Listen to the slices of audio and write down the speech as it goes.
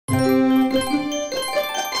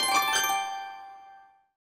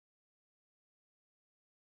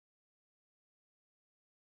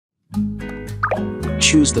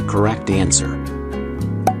Choose the correct answer.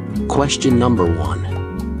 Question number 1.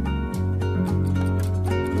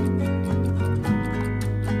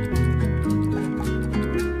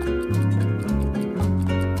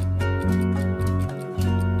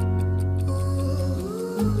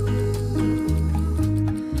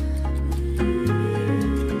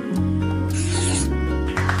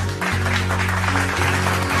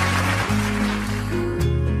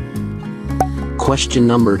 Question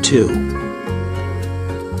number 2.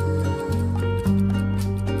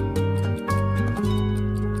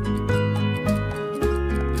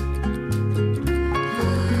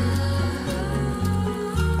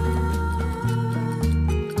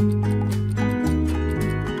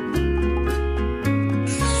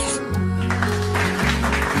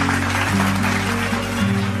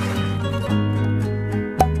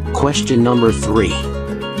 Question number 3.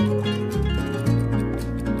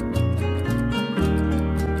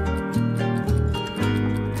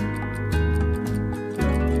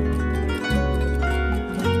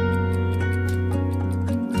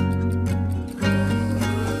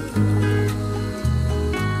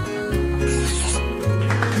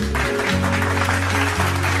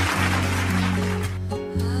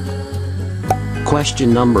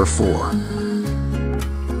 Question number 4.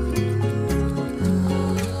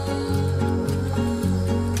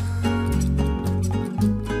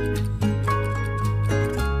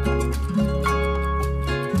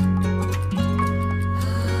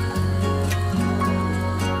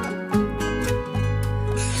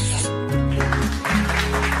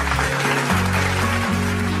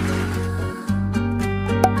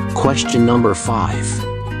 Question number 5.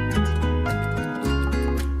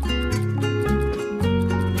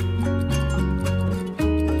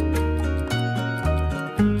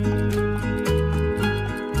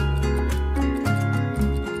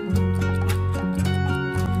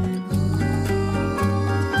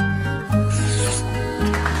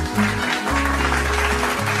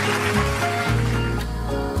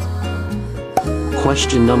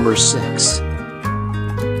 Question number 6.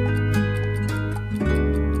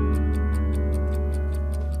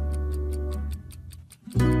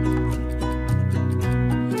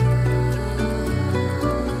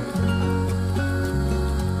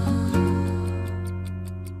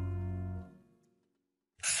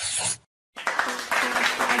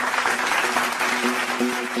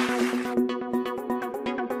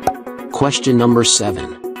 Question number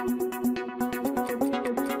 7.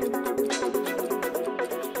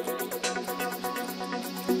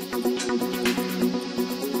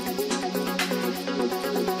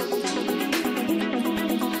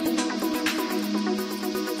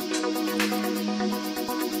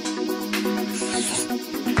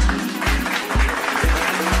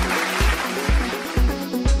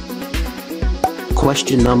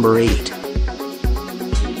 Question number 8.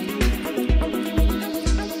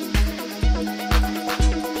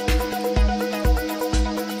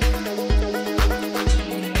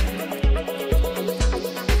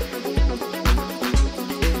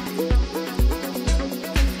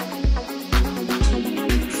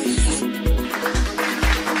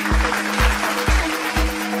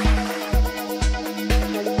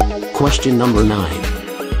 Question number 9.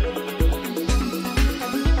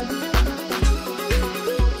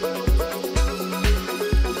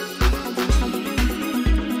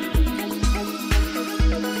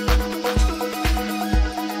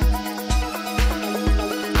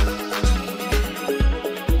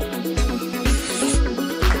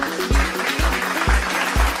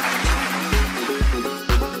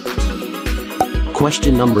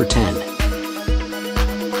 Question number 10.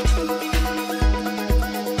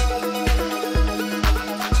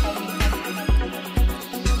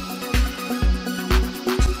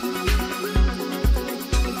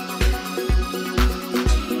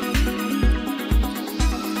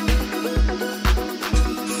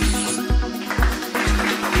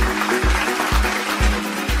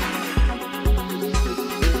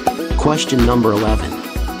 Question number 11.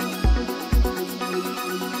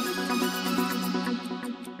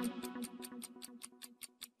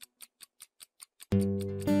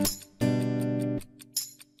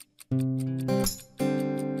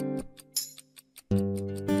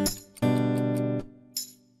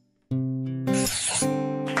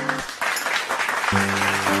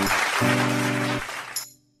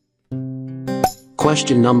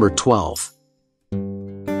 Question number 12.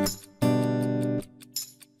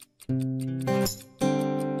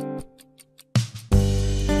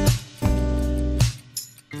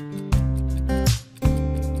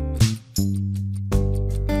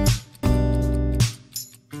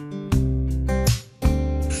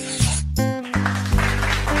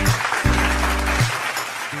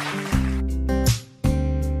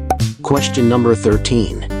 Question number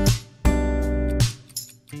 13.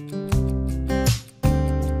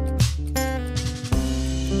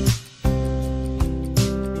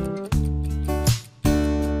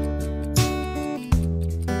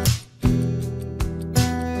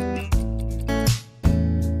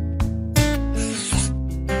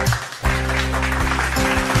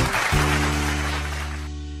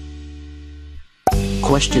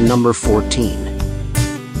 Question number 14.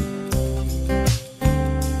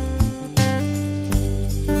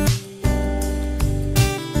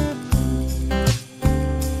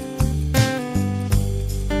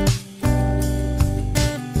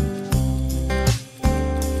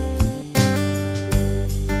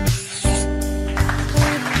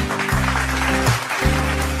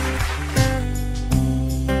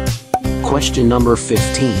 Question number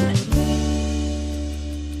 15.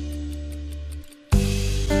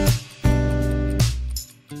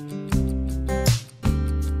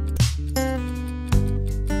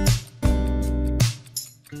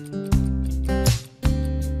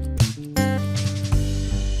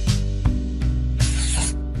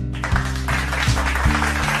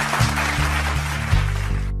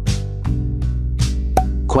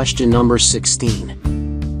 Question number 16.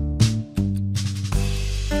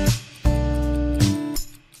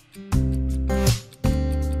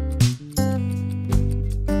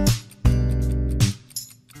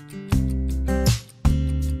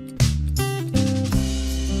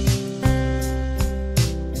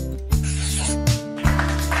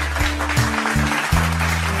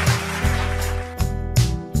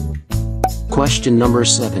 Question number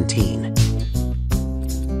 17.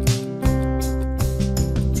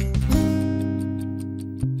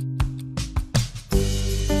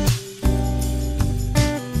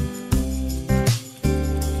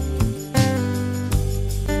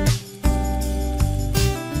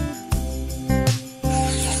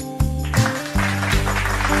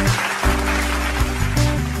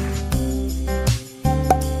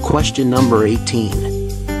 Question number 18.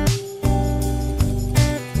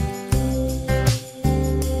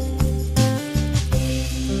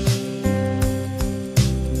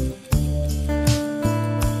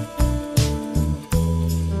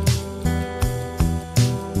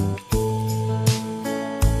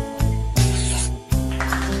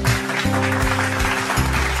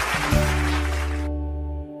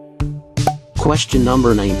 Question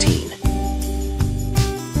number 19.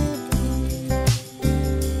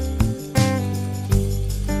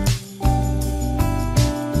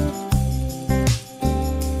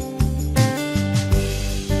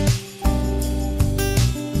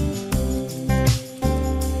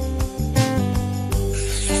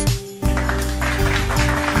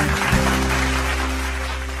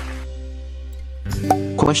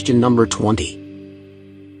 Question number 20.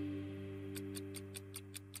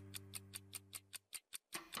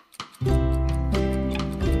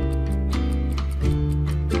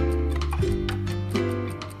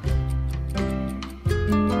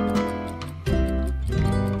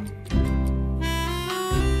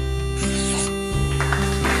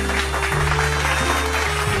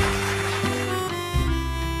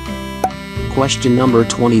 Question number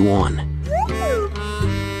 21.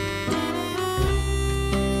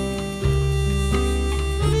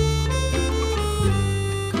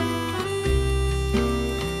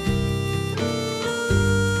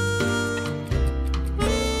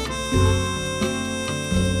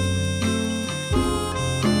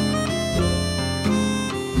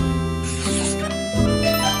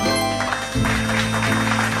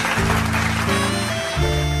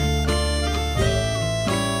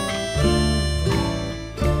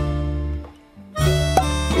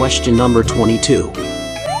 Question number 22.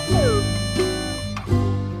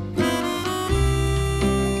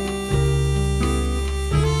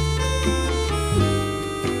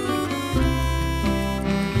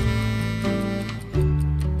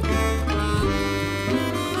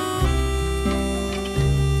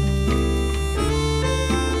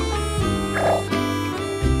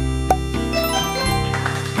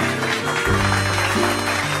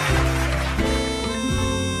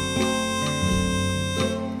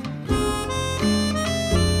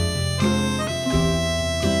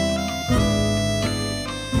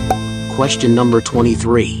 Question number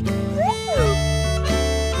 23.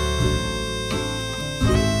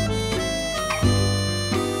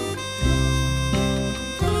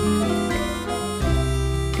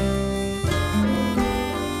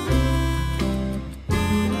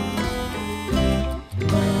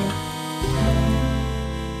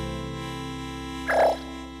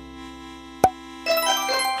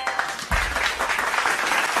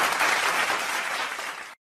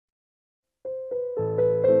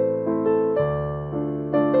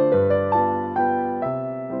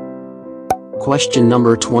 Question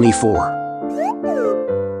number 24.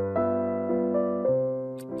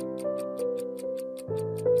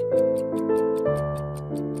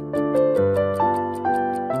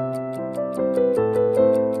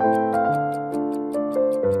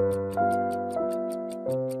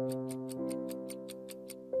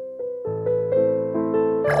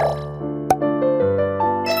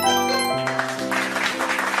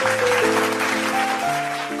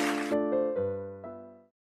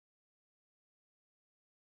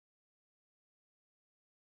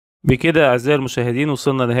 بكده أعزائي المشاهدين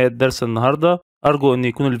وصلنا لنهاية درس النهاردة. أرجو أن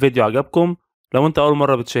يكون الفيديو عجبكم. لو أنت أول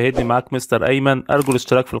مرة بتشاهدني معاك مستر أيمن، أرجو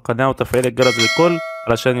الاشتراك في القناة وتفعيل الجرس للكل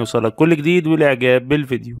علشان يوصلك كل جديد والإعجاب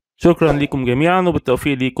بالفيديو. شكرا لكم جميعا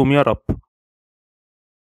وبالتوفيق لكم يا رب.